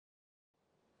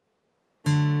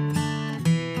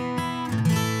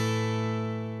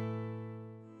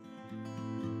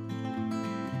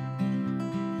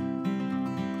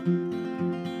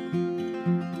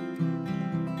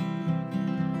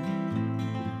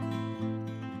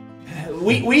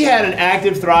we had an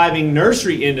active, thriving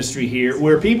nursery industry here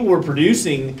where people were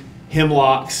producing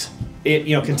hemlocks,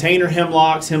 container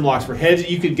hemlocks, hemlocks for hedges.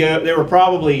 You could go, there were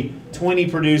probably 20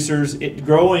 producers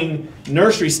growing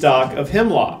nursery stock of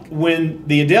hemlock. When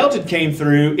the Adelgid came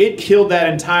through, it killed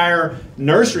that entire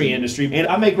nursery industry. And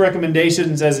I make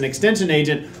recommendations as an extension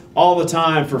agent all the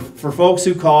time for folks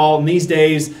who call, and these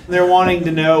days they're wanting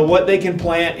to know what they can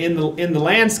plant in the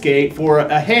landscape for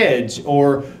a hedge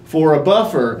or for a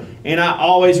buffer. And I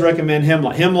always recommend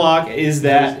hemlock. Hemlock is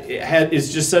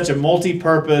is just such a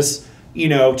multi-purpose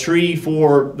tree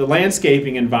for the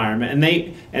landscaping environment, and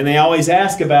they always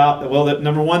ask about, well,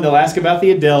 number one, they'll ask about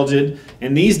the Adelgid,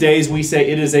 and these days we say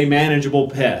it is a manageable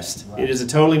pest. Right. It is a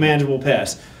totally manageable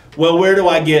pest. Well,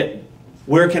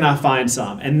 where can I find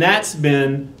some? And that's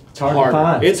been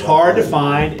hard. It's hard to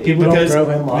find because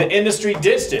the industry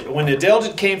ditched it. When the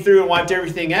Adelgid came through and wiped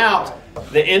everything out,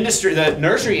 the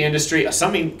nursery industry,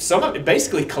 some of it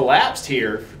basically collapsed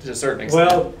here to a certain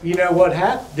extent. Well, you know what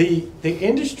happened? The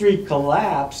industry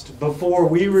collapsed before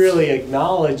we really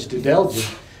acknowledged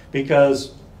Adelgid,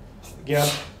 because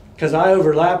I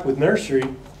overlapped with nursery.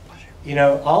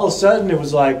 All of a sudden it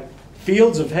was like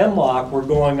fields of hemlock were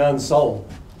going unsold.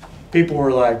 People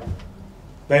were like,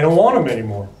 they don't want them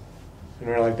anymore, and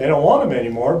we're like, they don't want them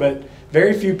anymore, but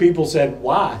very few people said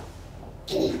why.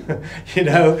 But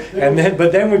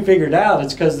then we figured out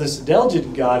it's because this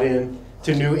Adelgid got in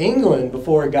to New England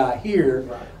before it got here.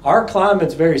 Right. Our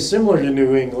climate's very similar to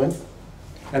New England,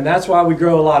 and that's why we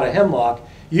grow a lot of hemlock.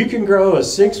 You can grow a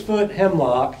 6-foot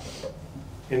hemlock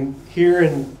here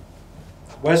in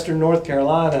western North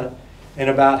Carolina in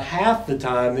about half the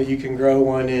time that you can grow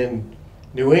one in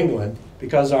New England,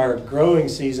 because our growing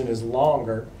season is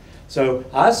longer. So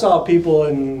I saw people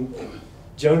in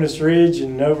Jonas Ridge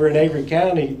and over in Avery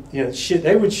County,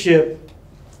 they would ship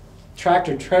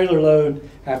tractor trailer load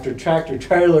after tractor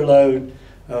trailer load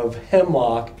of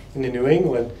hemlock into New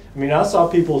England. I mean, I saw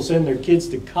people send their kids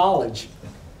to college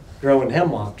growing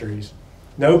hemlock trees.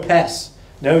 No pests.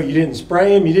 No, you didn't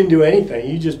spray them, you didn't do anything.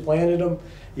 You just planted them,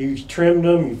 you trimmed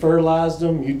them, you fertilized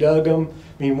them, you dug them.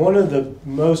 I mean, one of the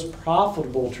most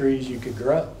profitable trees you could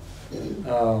grow.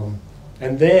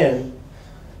 And then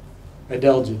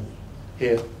Adelgid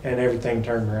hit and everything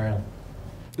turned around.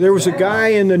 There was a guy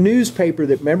in the newspaper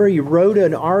that, remember, he wrote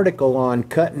an article on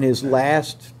cutting his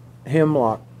last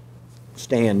hemlock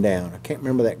stand down. I can't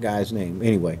remember that guy's name.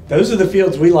 Anyway. Those are the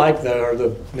fields we like, though, are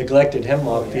the neglected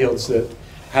hemlock fields that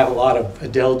have a lot of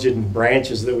Adelgid and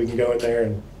branches that we can go in there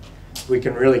and we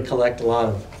can really collect a lot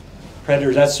of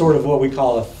predators. That's sort of what we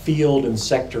call a field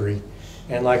insectary.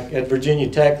 And like at Virginia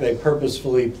Tech, they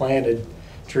purposefully planted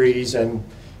trees, and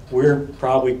we're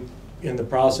probably in the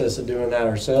process of doing that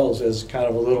ourselves as kind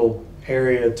of a little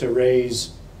area to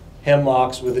raise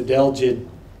hemlocks with Adelgid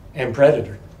and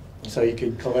predator, so you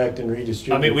could collect and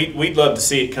redistribute. I mean, we'd love to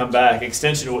see it come back.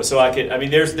 Extension, so I could. I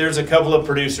mean, there's a couple of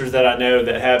producers that I know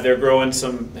that they're growing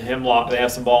some hemlock. They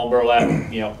have some ball and burlap,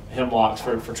 hemlocks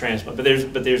for transplant. But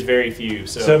there's very few.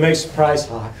 So it makes the price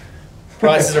high.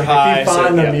 Prices are high. If you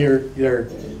find them,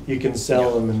 you can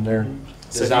sell them, and they're.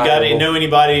 So if you know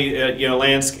anybody,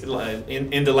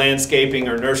 into landscaping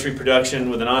or nursery production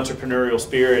with an entrepreneurial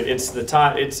spirit, it's the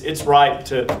time. It's right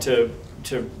to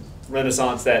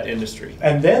renaissance that industry.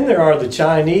 And then there are the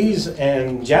Chinese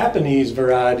and Japanese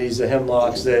varieties of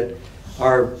hemlocks that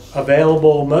are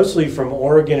available mostly from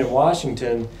Oregon and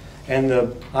Washington. And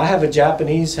I have a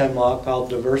Japanese hemlock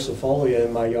called diversifolia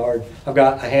in my yard. I've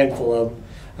got a handful of them.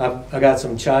 I've got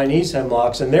some Chinese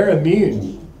hemlocks, and they're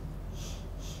immune.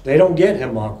 They don't get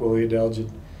hemlock woolly adelgid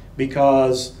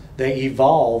because they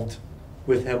evolved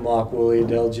with hemlock woolly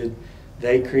adelgid.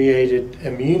 They created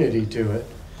immunity to it.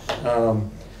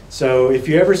 So if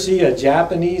you ever see a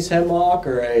Japanese hemlock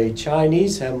or a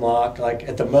Chinese hemlock, like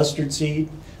at the mustard seed,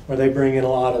 where they bring in a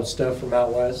lot of stuff from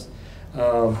out west,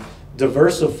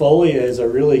 diversifolia is a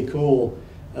really cool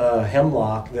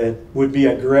hemlock that would be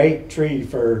a great tree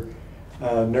for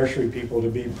nursery people to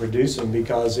be producing,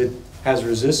 because it has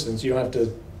resistance. You don't have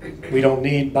to. We don't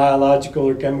need biological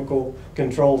or chemical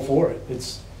control for it.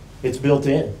 It's built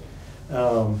in.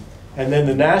 And then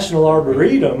the National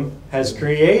Arboretum has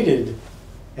created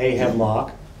a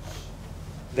hemlock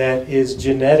that is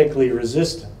genetically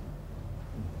resistant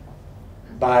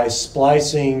by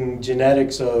splicing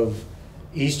genetics of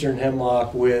Eastern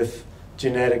hemlock with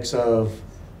genetics of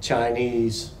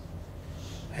Chinese,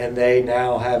 and they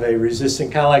now have a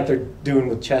resistant, kind of like they're doing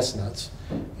with chestnuts.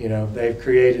 They've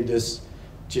created this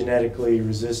genetically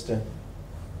resistant.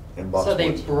 So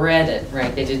they bred it,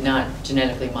 right? They did not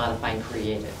genetically modify and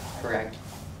create it, correct?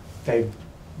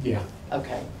 Yeah.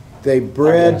 Okay. They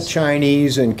bred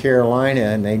Chinese in Carolina,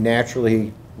 and they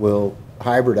naturally will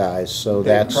hybridize, so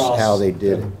that's how they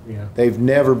did it. Yeah. They've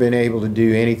never been able to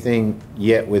do anything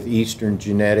yet with Eastern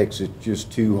genetics. It's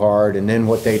just too hard. And then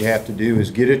what they'd have to do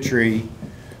is get a tree.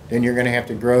 Then you're going to have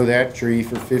to grow that tree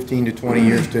for 15 to 20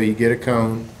 years till you get a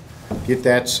cone, get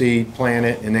that seed, plant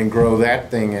it, and then grow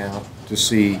that thing out to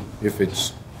see if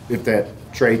that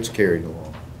trait's carried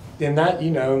along. And that,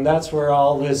 and that's where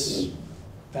all this,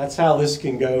 that's how this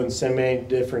can go in so many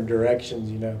different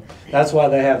directions, That's why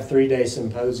they have a 3-day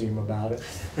symposium about it.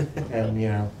 And,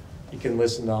 you can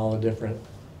listen to all the different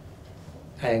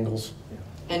angles.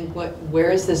 And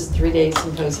where is this 3-day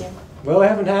symposium? Well, I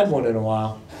haven't had one in a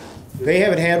while. They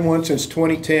haven't had one since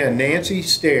 2010. Nancy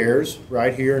Stairs,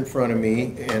 right here in front of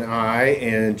me, and I,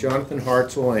 and Jonathan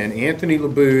Hartzell, and Anthony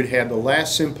Laboud had the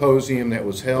last symposium that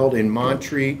was held in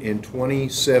Montreat in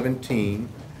 2017.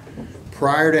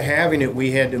 Prior to having it,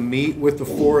 we had to meet with the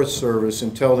Forest Service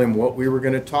and tell them what we were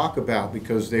going to talk about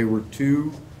because they were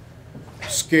too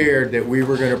scared that we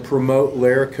were going to promote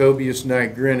Laricobius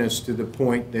nigrinus to the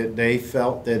point that they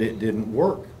felt that it didn't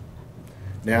work.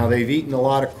 Now, they've eaten a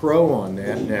lot of crow on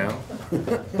that now.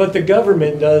 But the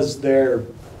government does their,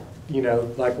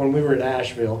 like when we were in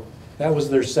Asheville, that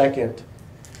was their second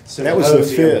symposium. That was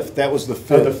the fifth. That was the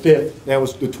fifth. Oh, the fifth. That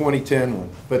was the 2010 one.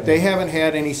 But they haven't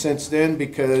had any since then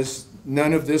because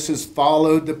none of this has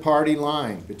followed the party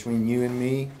line between you and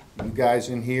me, you guys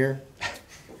in here.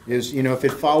 If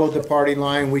it followed the party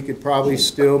line, we could probably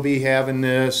still be having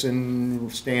this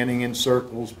and standing in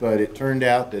circles, but it turned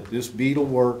out that this beetle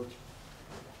worked,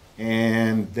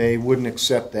 and they wouldn't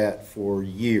accept that for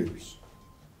years.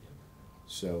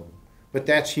 So, but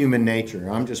that's human nature.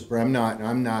 I'm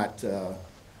not,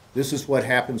 this is what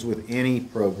happens with any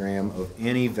program of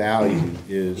any value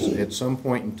is at some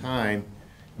point in time,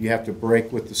 you have to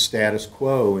break with the status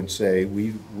quo and say,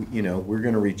 we're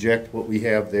going to reject what we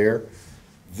have there.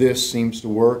 This seems to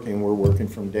work, and we're working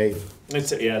from data. It's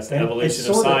the evolution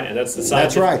of science. That's the That's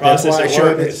scientific right. process That's why I at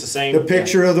showed work. It's the same. the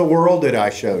picture of the world that I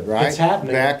showed, right? It's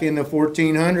happening. Back in the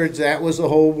 1400s, that was the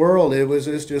whole world. It was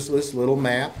just this little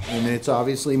map, and it's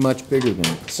obviously much bigger than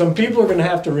it. Some people are going to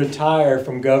have to retire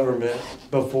from government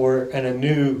before, and a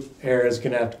new era is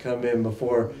going to have to come in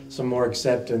before some more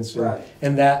acceptance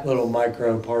in that little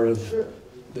micro part of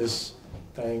this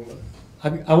thing.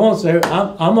 I won't say,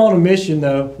 I'm on a mission,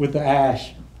 though, with the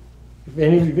Ashe.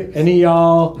 If any of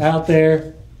y'all out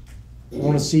there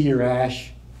want to see your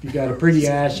Ashe, if you got a pretty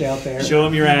Ashe out there, Show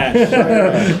them your Ashe.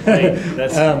 Hey,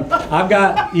 that's I've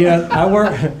got, I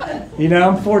work,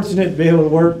 I'm fortunate to be able to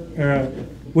work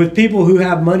with people who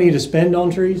have money to spend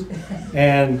on trees.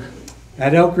 And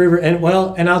at Elk River,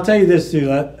 and I'll tell you this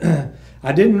too,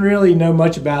 I didn't really know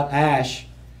much about Ashe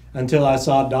until I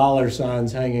saw dollar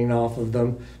signs hanging off of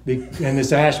them. And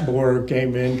this ash borer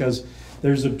came in because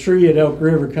there's a tree at Elk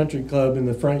River Country Club in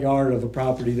the front yard of a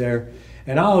property there.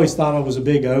 And I always thought it was a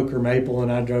big oak or maple,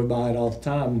 and I drove by it all the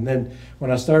time. And then when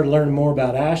I started learning more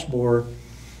about ash borer,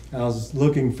 I was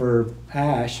looking for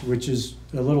ash, which is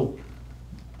a little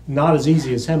not as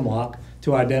easy as hemlock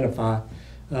to identify.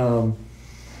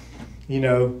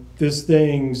 This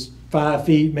thing's 5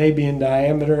 feet maybe in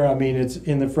diameter. I mean, it's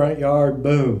in the front yard,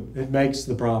 boom, it makes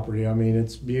the property. I mean,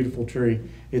 it's a beautiful tree.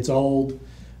 It's old.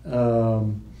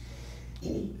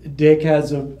 Dick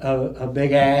has a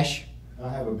big ash. I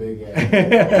have a big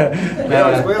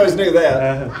ash. We always knew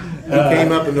that. He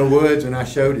came up in the woods, and I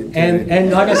showed it to him.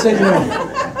 And like I said,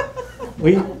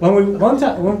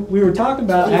 when we were talking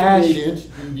about ash. 8-inch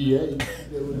DDA.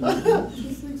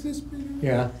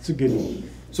 Yeah, it's a good.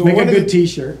 So make a good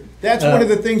T-shirt. That's one of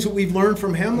the things that we've learned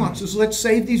from hemlocks is let's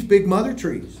save these big mother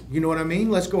trees. You know what I mean?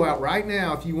 Let's go out right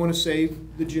now if you want to save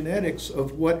the genetics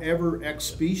of whatever X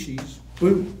species.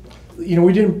 Boom.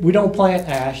 We don't plant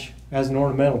ash as an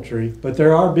ornamental tree, but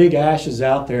there are big ashes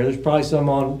out there. There's probably some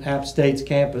on App State's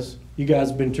campus. You guys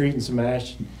have been treating some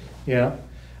ash, yeah.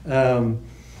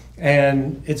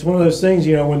 And it's one of those things,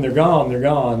 when they're gone, they're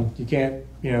gone. You can't,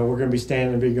 we're going to be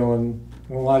standing and be going,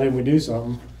 well, why didn't we do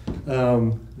something?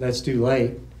 That's too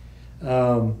late.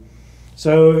 So,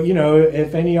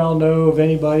 if any of y'all know of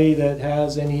anybody that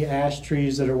has any ash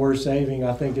trees that are worth saving,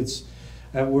 I think it's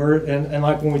and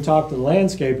like when we talk to the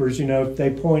landscapers, if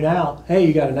they point out, hey,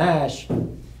 you got an ash,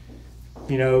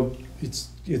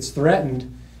 it's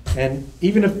threatened. And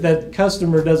even if that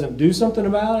customer doesn't do something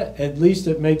about it, at least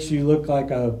it makes you look like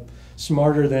a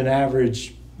smarter than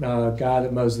average guy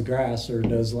that mows the grass or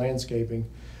does landscaping.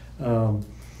 There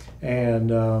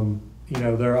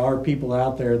are people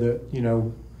out there that,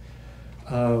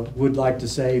 would like to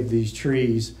save these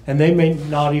trees, and they may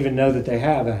not even know that they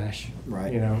have ash,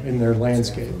 right? In their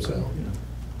landscape. So,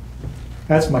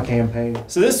 That's my campaign.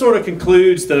 So this sort of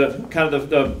concludes the kind of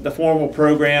the formal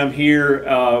program here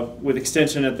with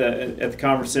Extension at the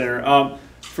Conference Center.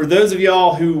 For those of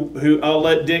y'all who I'll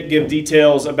let Dick give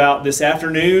details about this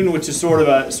afternoon, which is sort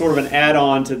of an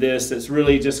add-on to this. That's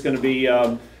really just going to be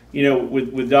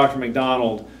with Dr.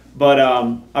 McDonald. But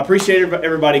I appreciate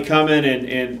everybody coming,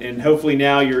 and hopefully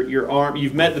now you're armed.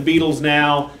 You've met the Beetles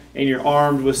now, and you're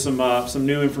armed with some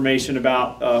new information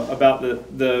about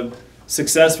the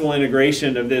successful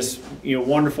integration of this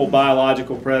wonderful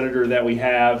biological predator that we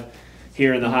have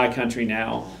here in the high country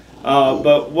now.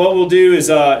 But what we'll do is,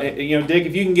 Dick,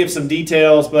 if you can give some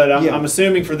details, but I'm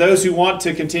assuming for those who want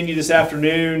to continue this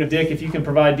afternoon, Dick, if you can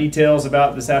provide details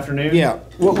about this afternoon. Yeah,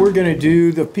 what we're going to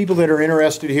do, the people that are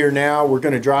interested here now, we're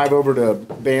going to drive over to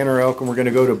Banner Elk and we're going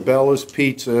to go to Bella's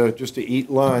Pizza just to eat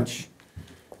lunch.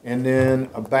 And then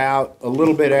about a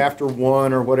little bit after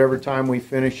 1 or whatever time we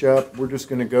finish up, we're just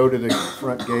going to go to the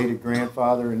front gate at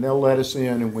Grandfather and they'll let us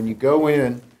in. And when you go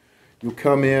in, you'll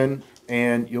come in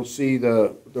and you'll see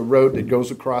the road that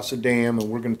goes across the dam, and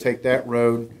we're going to take that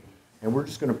road, and we're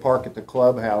just going to park at the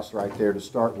clubhouse right there to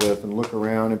start with and look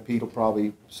around, and Pete will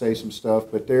probably say some stuff,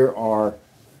 but there are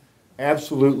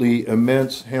absolutely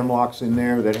immense hemlocks in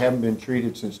there that haven't been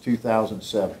treated since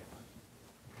 2007.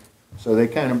 So they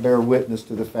kind of bear witness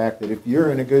to the fact that if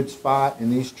you're in a good spot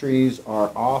and these trees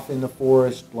are off in the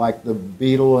forest like the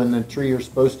beetle and the tree are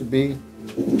supposed to be,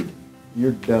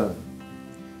 you're done.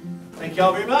 Thank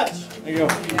y'all very much. There you go.